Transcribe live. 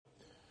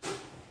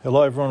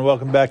Hello, everyone.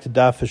 Welcome back to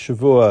Daf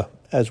Shavua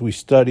as we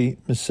study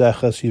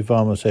Maseches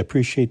Yevamos. I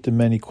appreciate the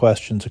many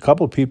questions. A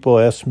couple of people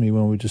asked me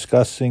when we were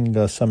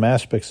discussing some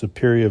aspects of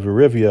Pirya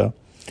Verivia,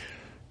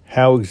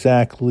 how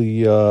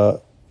exactly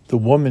the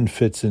woman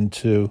fits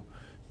into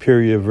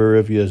Pirya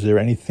Verivia. Is there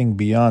anything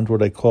beyond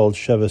what I called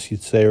Sheves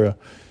Yitzera?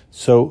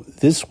 So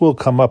this will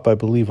come up, I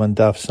believe, on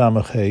Daf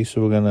Samachay.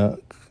 So we're going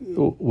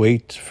to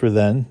wait for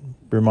then.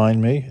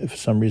 Remind me if for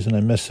some reason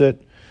I miss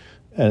it.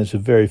 And it's a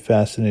very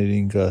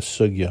fascinating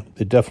sugya.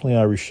 There definitely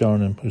are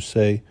Rishonim who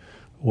say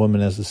a woman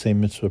has the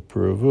same mitzvah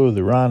peruvu,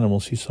 the Ran, and we'll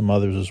see some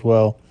others as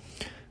well,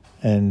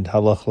 and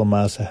halach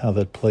lamasa, how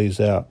that plays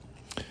out.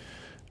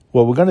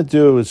 What we're going to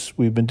do is,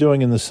 we've been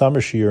doing in the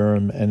summer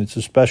shiurim, and it's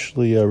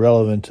especially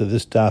relevant to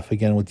this daf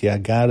again with the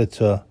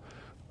Agadita.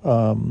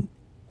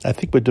 I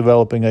think we're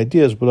developing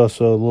ideas, but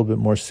also a little bit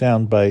more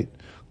soundbite, a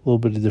little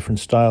bit of different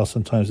style.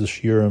 Sometimes the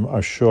shiurim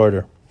are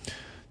shorter.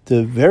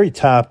 The very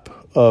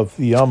top of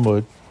the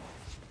Amud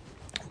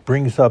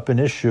brings up an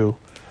issue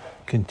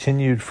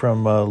continued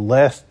from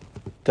last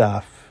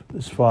daf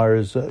as far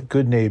as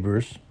good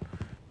neighbors,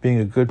 being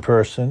a good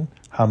person.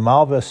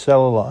 Hamal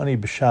v'sela ani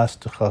b'shas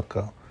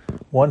techaka,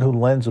 one who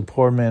lends a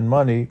poor man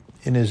money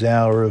in his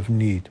hour of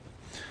need.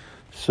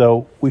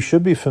 So we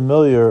should be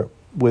familiar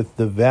with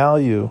the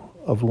value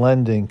of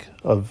lending,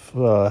 of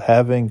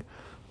having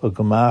a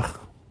gemach,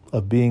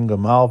 of being a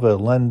malva, a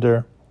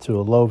lender, to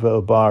a lova,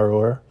 a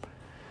borrower.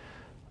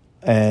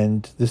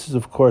 And this is,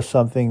 of course,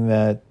 something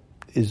that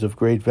is of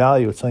great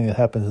value. It's something that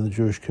happens in the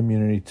Jewish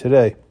community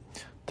today.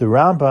 The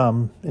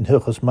Rambam in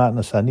Hilchos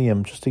Matnas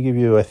Aniyim, just to give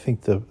you, I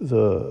think, the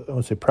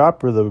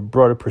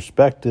broader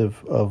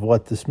perspective of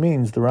what this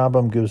means, the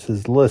Rambam gives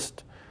his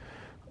list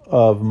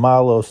of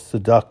malos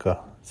tzedakah.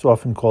 It's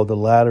often called the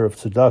ladder of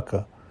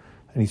tzedakah.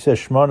 And he says,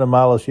 Shmona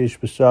malos yesh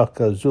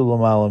b'shaka zu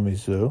l'mala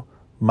mizu,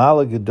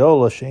 mala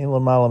gedola she'en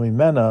l'mala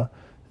mimena,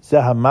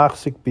 zeh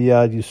ha'machzik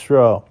biyad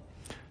Yisrael.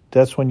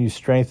 That's when you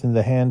strengthen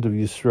the hand of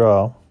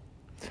Yisrael.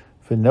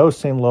 No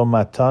same lo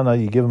matana,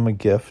 you give him a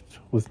gift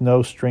with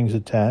no strings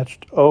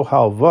attached. O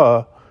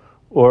halva,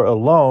 or a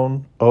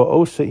loan. O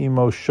osa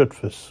imo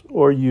shutfus,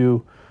 or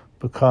you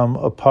become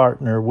a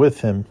partner with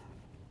him,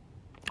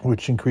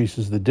 which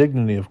increases the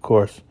dignity, of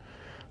course.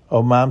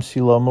 O mamsi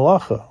lo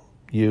malacha,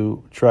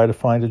 you try to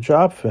find a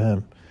job for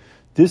him.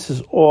 This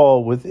is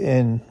all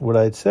within what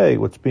I'd say,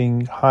 what's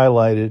being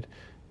highlighted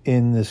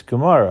in this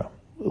Gemara,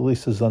 at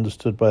least as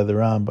understood by the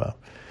Rambam.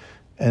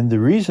 And the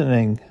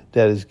reasoning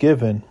that is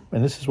given,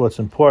 and this is what's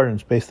important,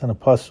 it's based on a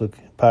pasuk,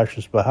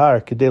 Parshas Bahar,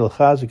 Kedei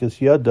lechazik es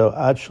yado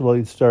ad shelo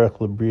yitzarech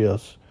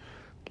lebrios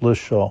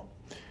l'shol.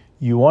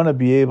 You want to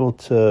be able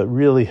to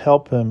really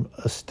help him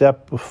a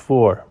step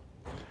before.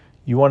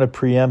 You want to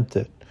preempt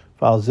it.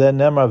 So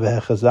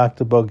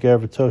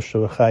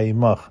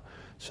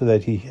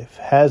that he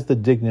has the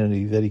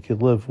dignity that he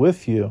could live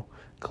with you.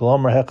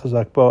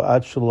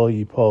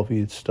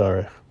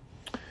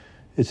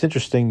 It's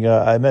interesting,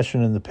 I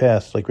mentioned in the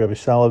past, like Rabbi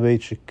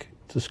Soloveitchik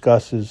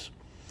discusses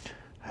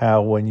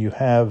how when you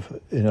have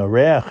an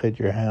oreach at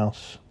your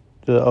house,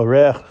 the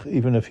oreach,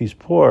 even if he's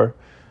poor,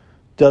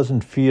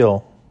 doesn't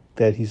feel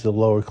that he's a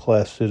lower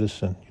class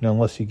citizen,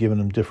 unless you're giving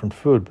him different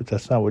food, but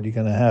that's not what you're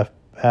going to have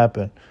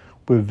happen.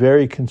 We're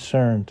very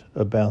concerned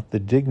about the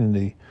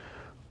dignity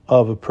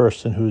of a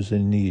person who's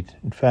in need.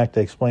 In fact,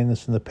 I explained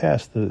this in the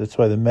past. That's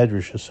why the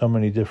Medrash has so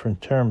many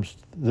different terms.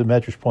 The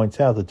Medrash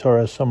points out the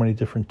Torah has so many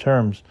different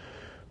terms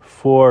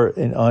for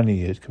an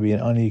ani. It could be an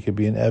ani, it could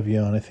be an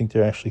evion. I think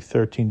there are actually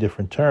 13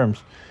 different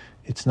terms.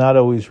 It's not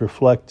always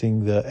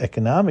reflecting the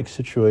economic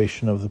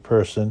situation of the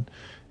person.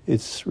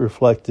 It's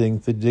reflecting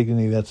the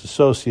dignity that's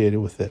associated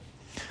with it.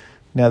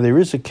 Now, there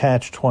is a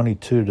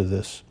catch-22 to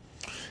this.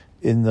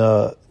 In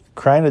the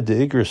Kraina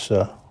de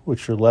Igrisa,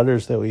 which are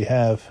letters that we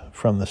have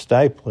from the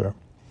Stipler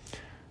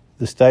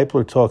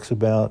talks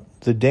about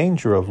the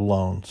danger of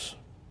loans.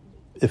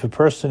 If a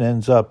person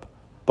ends up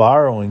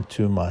borrowing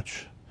too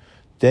much,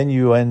 then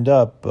you end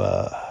up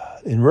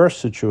in worse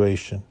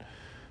situation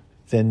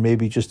than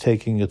maybe just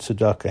taking a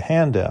tzedakah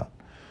handout.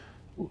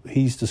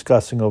 He's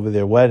discussing over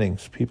their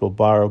weddings. People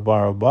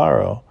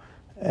borrow,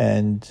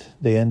 and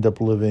they end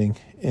up living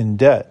in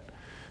debt.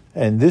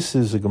 And this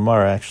is a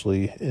Gemara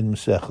actually in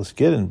Maseches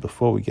Gittin,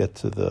 before we get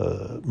to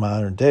the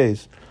modern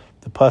days.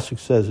 The pasuk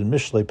says in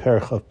Mishlei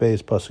Perachaf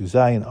Beis pasuk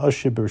Zayin,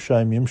 Asher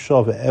b'Rishayim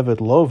Yimshal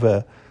ve'eved love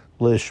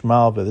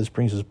l'ishmalve. This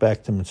brings us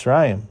back to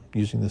Mitzrayim,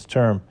 using this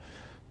term,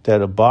 that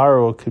a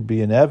borrower could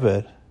be an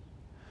eved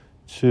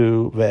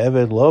to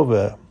ve'eved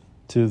love,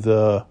 to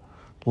the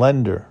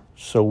lender.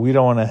 So we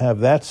don't want to have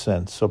that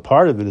sense. So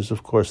part of it is,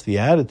 of course, the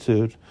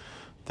attitude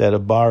that a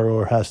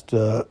borrower has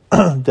to,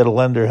 that a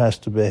lender has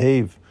to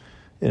behave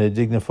in a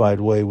dignified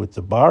way with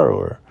the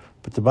borrower.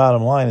 But the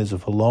bottom line is,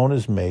 if a loan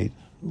is made,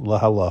 la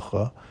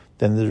halacha,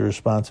 then there's a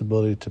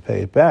responsibility to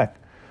pay it back.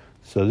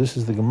 So this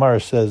is the Gemara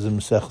says in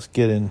Maseches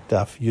Gittin,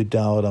 Daf Yud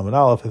Daled Amud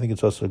Aleph. I think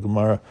it's also a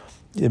Gemara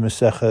in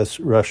Maseches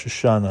Rosh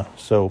Hashanah.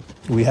 So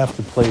we have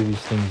to play these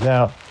things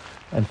out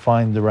and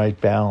find the right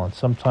balance.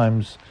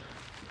 Sometimes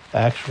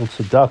actual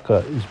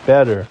tzedakah is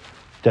better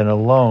than a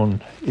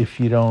loan if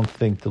you don't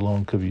think the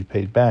loan could be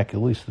paid back.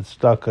 At least the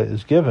tzedakah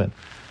is given.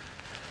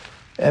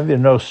 And there are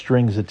no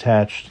strings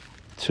attached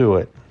to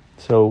it.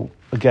 So,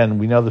 again,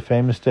 we know the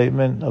famous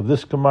statement of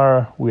this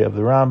Gemara, we have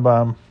the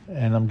Rambam,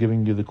 and I'm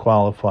giving you the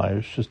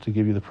qualifiers just to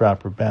give you the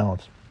proper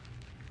balance.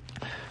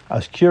 I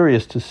was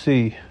curious to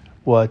see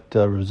what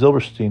Rav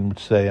Zilberstein would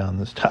say on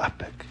this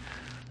topic,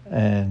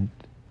 and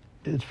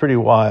it's pretty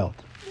wild.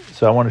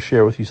 So I want to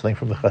share with you something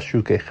from the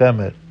Chashukei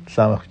Chemet,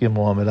 Samach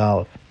Gimel Amid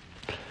Aleph.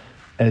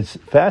 And it's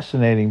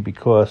fascinating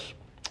because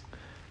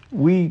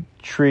we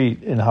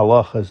treat in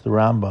halacha, as the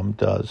Rambam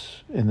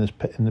does in the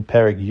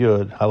Perek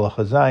Yud,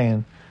 halacha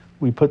Zayin,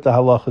 we put the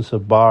halachas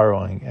of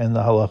borrowing and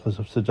the halachas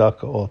of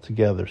tzedakah all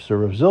together. So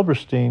Rav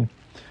Zilberstein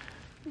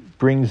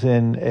brings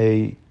in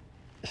a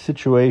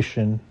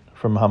situation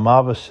from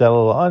Hamava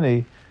Selel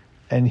Ani,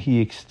 and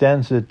he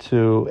extends it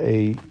to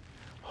a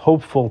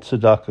hopeful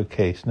tzedakah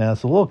case. Now,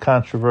 it's a little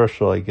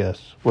controversial, I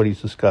guess, what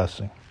he's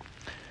discussing.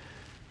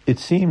 It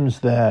seems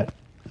that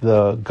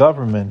the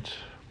government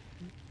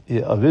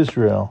of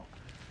Israel,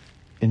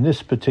 in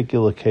this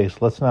particular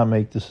case, let's not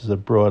make this as a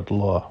broad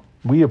law.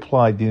 We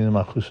apply Dina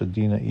Machusa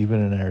Dina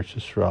even in Eretz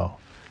Yisrael.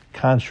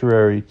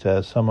 Contrary to,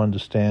 as some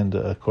understand,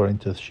 according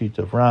to the Sheet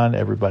of Ran,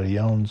 everybody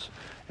owns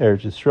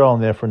Eretz Yisrael,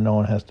 and therefore no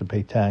one has to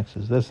pay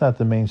taxes. That's not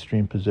the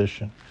mainstream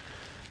position.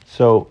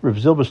 So Rav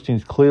Zilberstein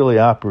is clearly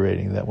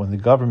operating that when the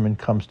government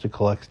comes to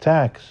collect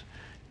tax,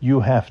 you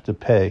have to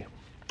pay.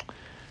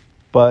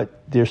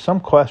 But there's some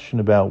question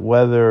about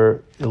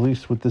whether, at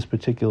least with this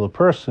particular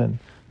person,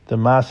 the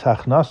mas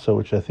hachnasa,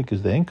 which I think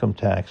is the income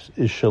tax,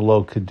 is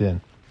shelo kedin.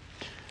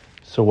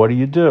 So what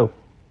do?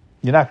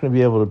 You're not going to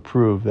be able to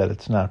prove that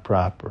it's not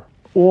proper.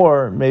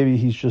 Or maybe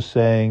he's just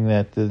saying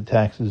that the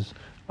taxes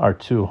are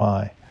too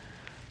high.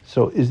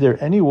 So is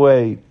there any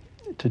way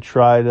to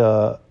try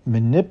to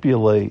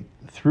manipulate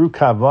through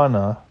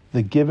kavana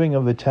the giving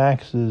of the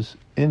taxes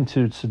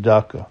into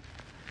tzedakah?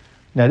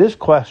 Now this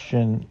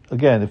question,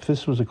 again, if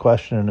this was a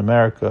question in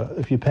America,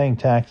 if you're paying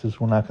taxes,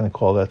 we're not going to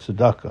call that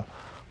tzedakah.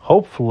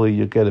 Hopefully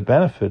you get a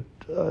benefit,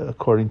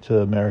 according to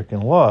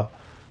American law,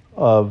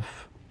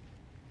 of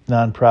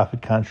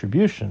non-profit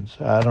contributions.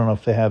 I don't know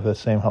if they have the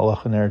same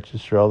halacha in Eretz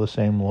Yisrael, the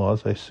same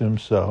laws, I assume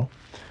so.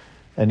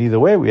 And either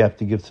way, we have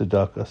to give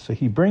tzedakah. So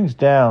he brings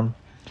down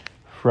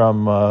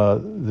from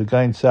the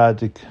Gaon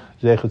Tzaddik,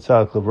 Zechat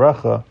Tzaddik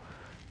Livracha,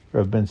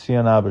 Rav Ben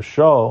Zion Abba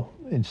Shaul,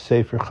 in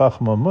Sefer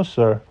Chachma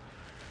Musar,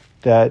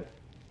 that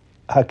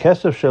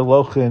hakesef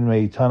shelochin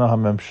meitana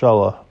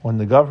hamemshala, when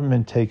the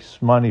government takes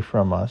money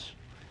from us,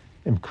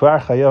 imkvar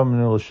chayav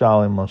minu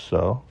l'shalim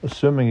moso,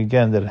 assuming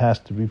again that it has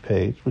to be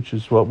paid, which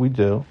is what we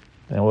do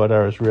and what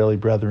our Israeli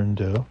brethren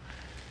do.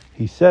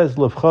 He says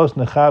lefchos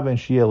nechaven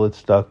sheyeh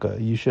l'tzedakah.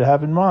 You should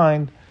have in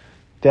mind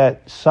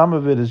that some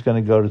of it is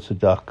going to go to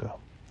tzedakah,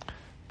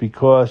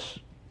 because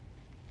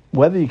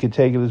whether you can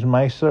take it as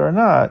maisa or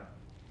not,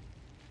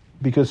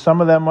 because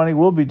some of that money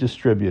will be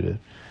distributed.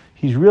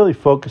 He's really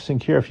focusing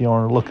here, if you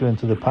want to look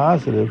into the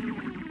positive,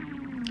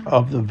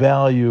 of the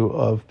value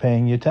of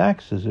paying your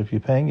taxes. If you're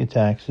paying your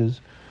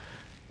taxes,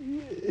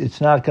 it's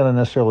not going to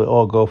necessarily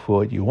all go for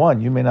what you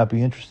want. You may not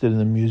be interested in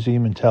the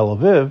museum in Tel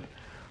Aviv,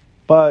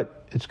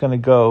 but it's going to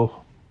go,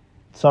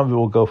 some of it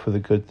will go for the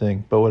good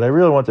thing. But what I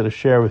really wanted to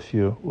share with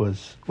you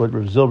was what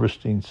Rav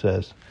Zilberstein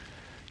says.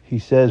 He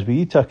says,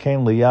 V'yita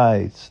kain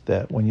liyayitz,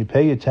 that when you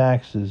pay your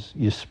taxes,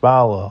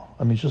 yispalo.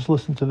 I mean, just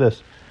listen to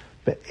this.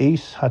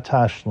 Be'es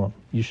hatashlim,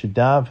 you should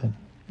daven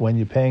when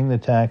you're paying the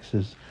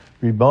taxes.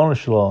 Ribono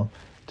shalom,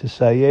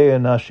 t'sayeh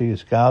anashi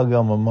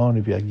isgalgal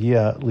mamoni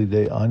v'yagia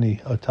lidei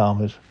ani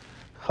otalmid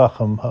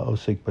chacham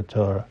ha'osik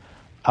b'torah.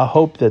 I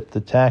hope that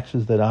the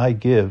taxes that I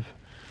give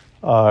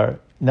are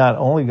not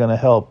only going to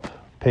help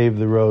pave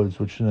the roads,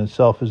 which in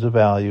itself is a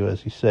value,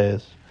 as he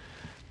says,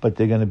 but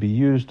they're going to be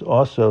used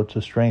also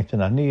to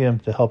strengthen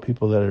aniyim, to help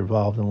people that are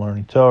involved in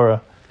learning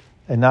Torah,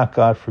 and not,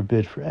 God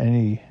forbid, for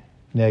any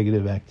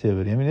negative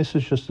activity. I mean, this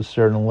is just a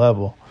certain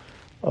level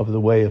of the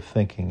way of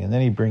thinking. And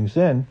then he brings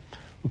in,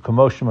 we see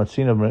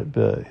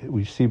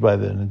by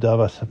the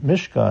Nedavas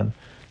Mishkan,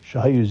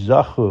 Shahayu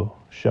Zachu,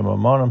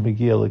 Shemamonam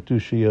Higia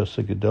Lekdusha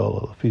Yosa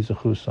Gedola,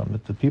 Lefizachusam,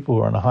 that the people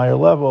who are on a higher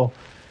level,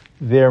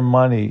 their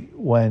money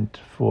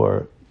went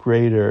for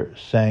greater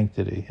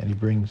sanctity. And he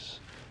brings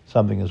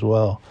something as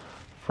well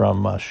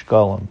from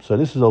Shkolim. So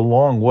this is a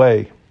long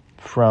way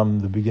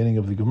from the beginning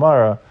of the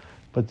Gemara,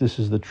 but this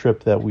is the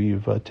trip that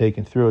we've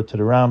taken through it to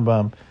the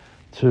Rambam,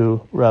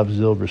 to Rav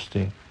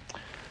Zilberstein.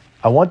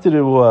 I wanted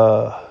to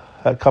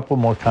a couple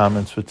more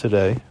comments for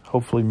today,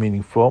 hopefully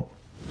meaningful.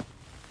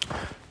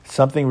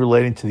 Something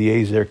relating to the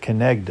Ezer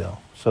Kenegdo.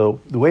 So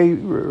the way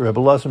Rebbe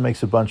Elazar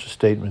makes a bunch of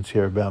statements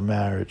here about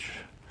marriage,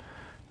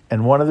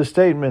 and one of the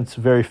statements,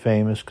 very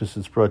famous because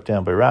it's brought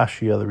down by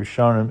Rashi, other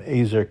Rishonim,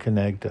 Ezer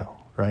Kenegdo,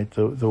 right?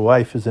 The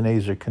wife is an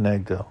Ezer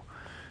Kenegdo.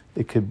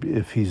 It could be,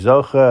 if he's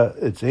Zocha,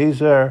 it's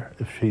Ezer.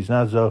 If he's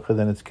not Zocha,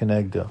 then it's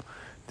Kenegdo.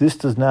 This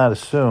does not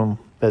assume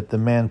that the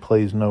man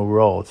plays no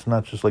role. It's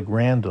not just like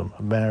random.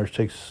 A marriage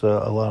takes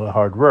a lot of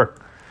hard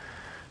work.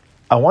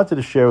 I wanted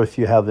to share with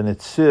you how the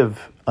Netziv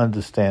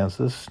understands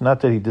this.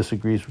 Not that he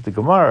disagrees with the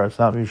Gemara, it's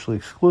not mutually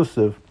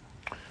exclusive,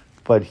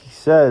 but he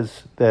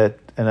says that,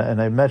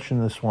 and I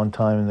mentioned this one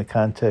time in the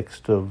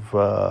context of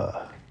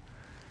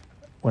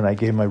when I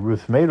gave my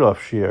Ruth Madoff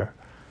shir,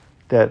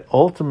 that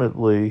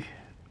ultimately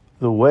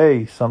the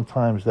way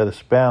sometimes that a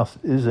spouse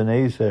is an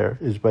Ezer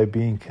is by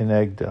being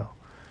Kenegdo.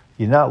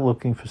 You're not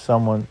looking for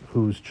someone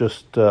who's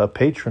just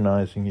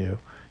patronizing you.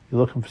 You're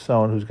looking for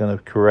someone who's going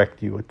to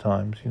correct you at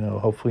times,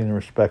 hopefully in a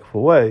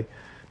respectful way.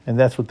 And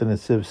that's what the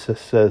Netziv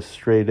says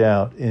straight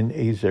out in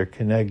Ezer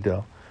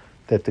Kenegdo,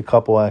 that the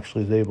couple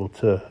actually is able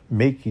to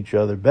make each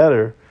other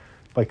better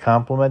by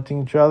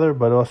complimenting each other,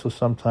 but also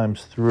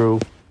sometimes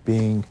through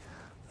being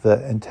the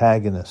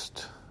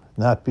antagonist,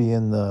 not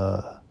being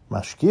the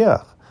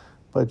mashgiach,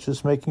 but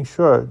just making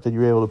sure that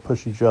you're able to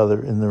push each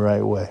other in the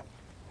right way.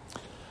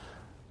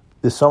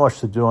 There's so much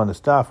to do on this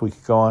daf, we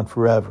could go on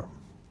forever.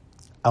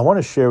 I want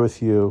to share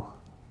with you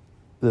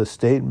the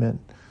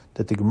statement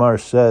that the Gemara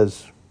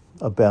says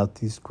about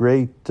these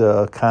great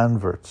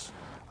converts.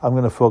 I'm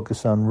going to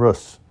focus on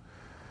Rus.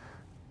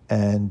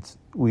 And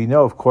we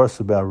know, of course,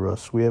 about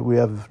Rus. We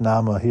have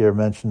Nama here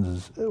mentioned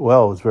as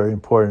well. It's very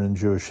important in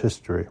Jewish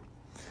history.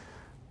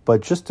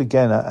 But just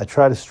again, I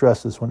try to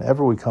stress this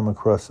whenever we come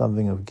across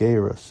something of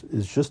Gerus,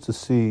 is just to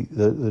see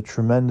the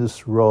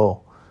tremendous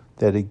role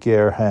that a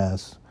ger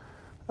has.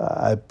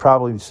 I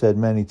probably said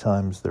many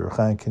times, the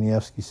Rechaim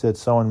Kanievsky said,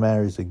 someone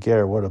marries a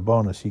ger, what a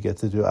bonus, you get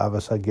to do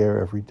Avas HaGer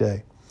every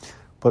day.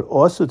 But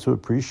also to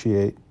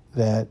appreciate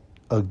that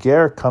a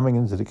ger coming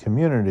into the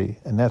community,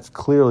 and that's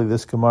clearly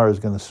this Gemara is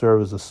going to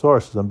serve as a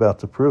source, as I'm about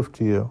to prove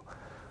to you,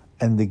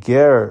 and the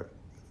ger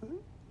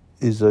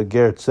is a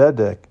ger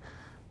tzedek,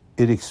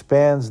 it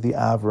expands the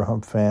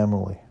Avraham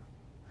family.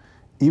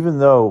 Even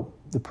though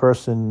the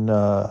person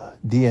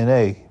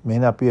DNA may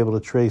not be able to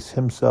trace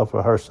himself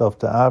or herself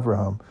to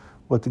Avraham,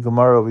 what the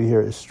Gemara over here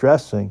is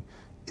stressing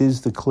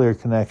is the clear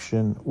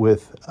connection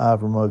with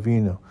Avram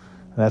Avinu.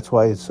 And that's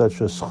why it's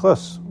such a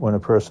schus when a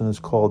person is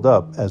called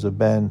up as a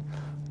ben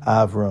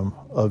Avram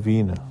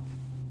Avinu.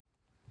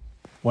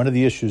 One of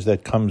the issues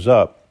that comes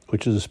up,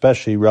 which is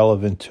especially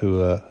relevant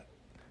to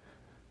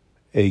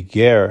a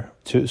get,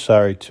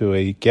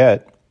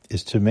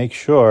 is to make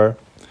sure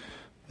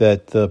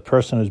that the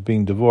person who's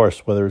being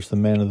divorced, whether it's the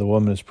man or the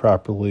woman, is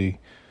properly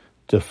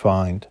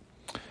defined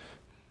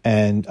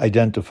and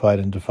identified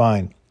and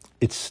defined.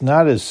 It's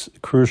not as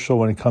crucial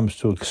when it comes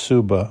to a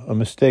ksuba. A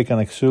mistake on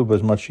a ksuba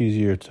is much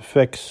easier to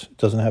fix. It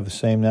doesn't have the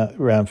same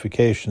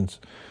ramifications.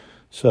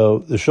 So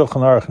the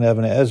Shulchan Aruch and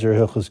Even Ezer,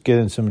 Hilchos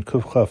Gittin, Siman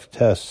Kufchaf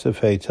Tes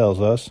Sifhei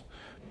tells us,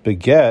 by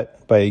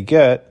a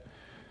get,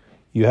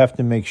 you have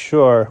to make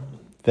sure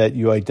that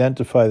you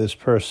identify this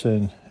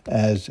person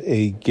as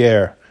a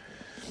ger.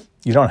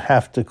 You don't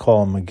have to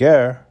call him a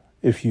ger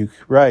if you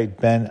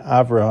write Ben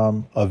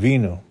Avraham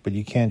Avinu, but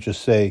you can't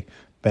just say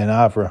Ben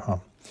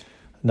Avraham.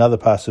 Another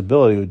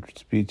possibility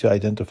would be to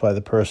identify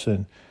the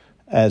person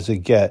as a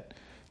get.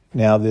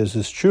 Now, there's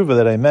this tshuva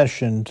that I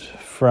mentioned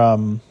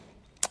from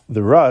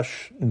the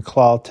Rush in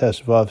Klal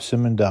Tesvav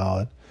Siman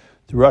Dalet.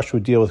 The Rush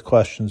would deal with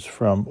questions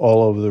from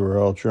all over the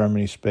world,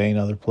 Germany, Spain,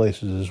 other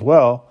places as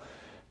well.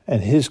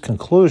 And his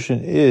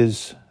conclusion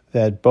is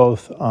that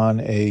both on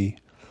a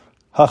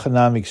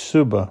hachanamic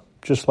suba,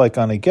 just like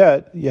on a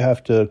get, you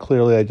have to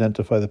clearly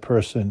identify the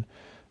person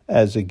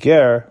as a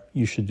ger.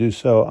 You should do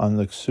so on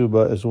the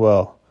ksuba as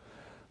well.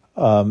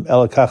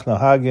 Elakach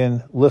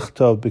Nahagin,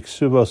 Lichtov,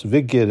 Biksubos,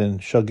 Vigidin,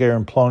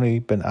 Shalgerim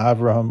Ploni, Ben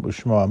Avraham,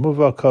 Ushmo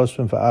Amuva,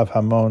 Kosvim, Va'av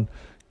Hamon,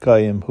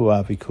 Gayim, Hu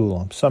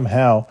Avikulam.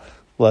 Somehow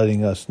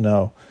letting us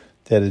know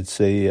that it's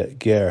a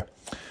ger.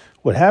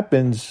 What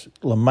happens,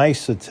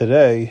 Lamaisa,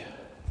 today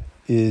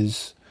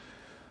is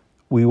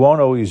we won't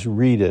always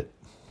read it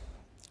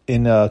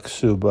in a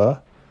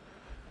ksuba,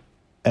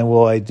 and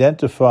we'll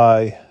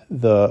identify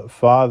the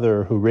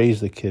father who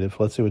raised the kid, if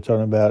let's say we're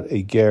talking about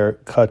a ger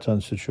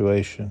katan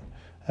situation,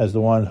 as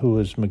the one who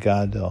is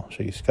megadel,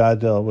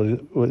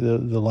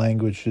 sheyiskadel. The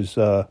language is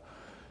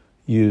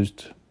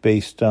used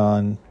based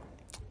on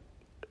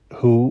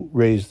who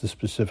raised the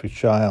specific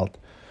child.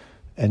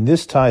 And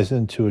this ties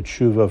into a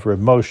tshuva of Reb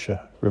Moshe.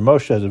 Reb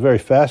Moshe has a very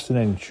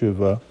fascinating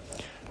tshuva.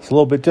 It's a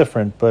little bit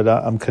different, but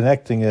I'm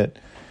connecting it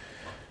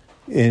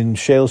in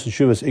Shelos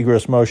Teshuvas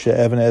Igros Moshe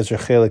Even Ezer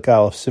Chelik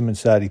Aleph Siman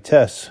Sadi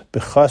Tes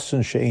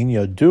B'chasen She'ein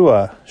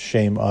Yodua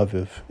Shem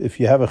Aviv.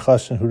 If you have a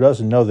chasen who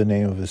doesn't know the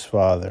name of his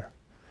father,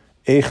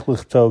 Eich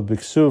Lichtov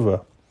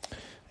B'ksuva.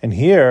 And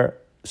here,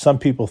 some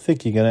people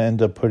think you're going to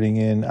end up putting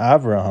in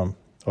Avraham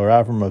or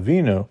Avram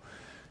Avinu.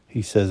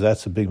 He says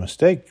that's a big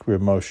mistake,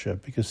 Reb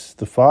Moshe, because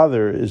the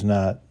father is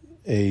not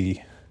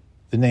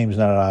the name is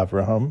not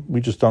Avraham. We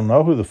just don't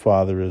know who the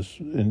father is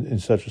in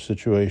such a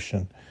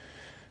situation.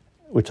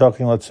 We're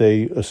talking, let's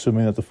say,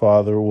 assuming that the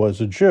father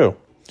was a Jew.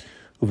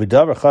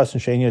 Uvidavar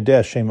chasen she'en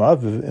yodeh shem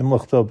aviv im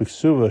lichtov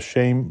b'ksuva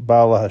shem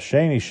bala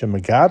hasheni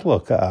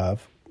shemagadlo ka'av.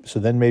 So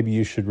then maybe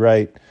you should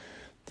write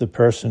the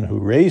person who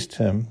raised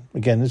him.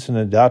 Again, this is an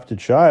adopted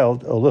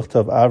child. O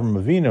lichtov Avram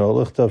Avinu, o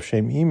lichtov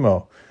shem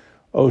imo,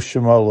 o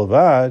shemo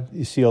levad.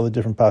 You see all the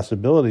different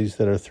possibilities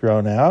that are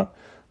thrown out.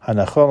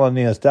 Hanachol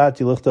ani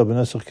asdati lichto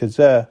b'nusach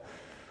kezeh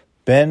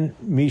ben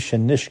misha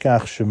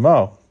nishkach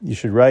shemo. You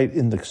should write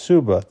in the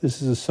ksuba.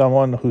 This is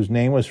someone whose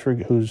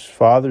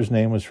father's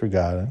name was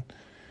forgotten,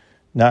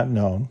 not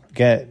known.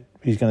 Again,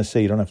 he's going to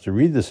say you don't have to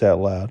read this out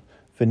loud.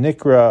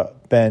 V'nikra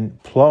ben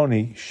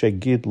ploni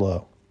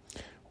shegidlo.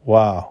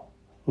 Wow.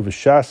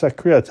 Uv'shas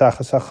akriya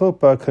tachas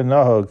hachupa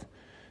kanahog.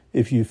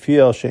 If you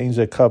feel she'in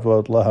ze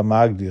kavod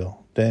lahamagdil,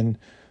 then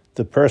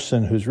the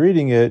person who's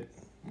reading it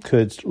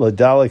could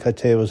ladalik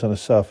hatevos on a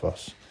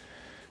safos.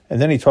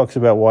 And then he talks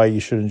about why you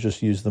shouldn't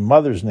just use the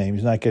mother's name.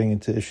 He's not getting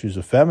into issues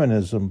of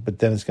feminism, but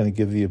then it's going to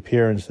give the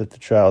appearance that the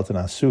child's an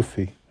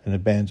asufi, an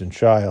abandoned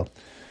child.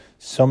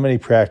 So many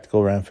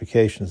practical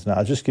ramifications. Now,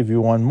 I'll just give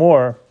you one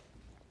more.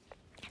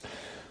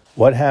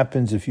 What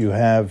happens if you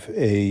have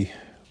a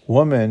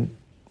woman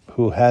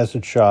who has a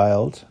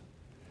child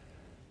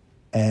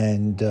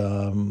and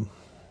a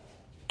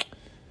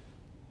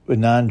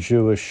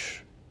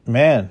non-Jewish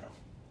man,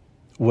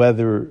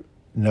 whether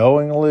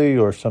knowingly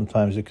or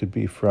sometimes it could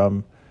be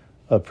from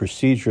a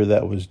procedure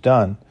that was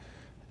done?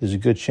 There's a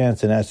good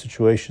chance in that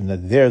situation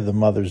that the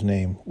mother's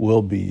name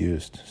will be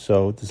used.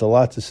 So there's a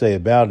lot to say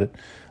about it.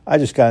 I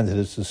just got into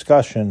this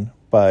discussion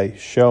by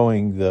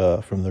showing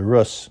from the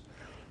Rus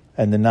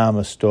and the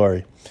Nama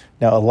story.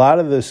 Now, a lot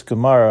of this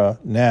Gemara,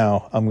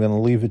 now, I'm going to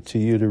leave it to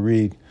you to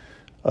read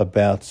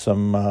about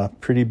some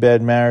pretty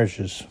bad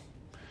marriages.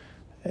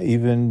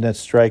 Even that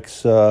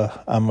strikes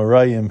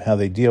Amoraim, how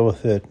they deal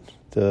with it,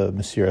 the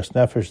Mesiras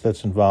Nefesh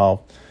that's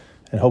involved.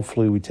 And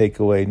hopefully we take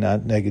away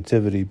not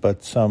negativity,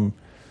 but some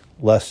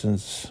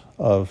lessons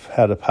of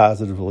how to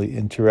positively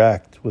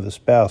interact with a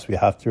spouse.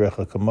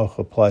 V'haftirecha kamocha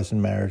applies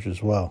in marriage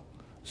as well,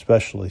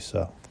 especially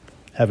so.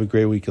 Have a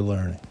great week of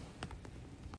learning.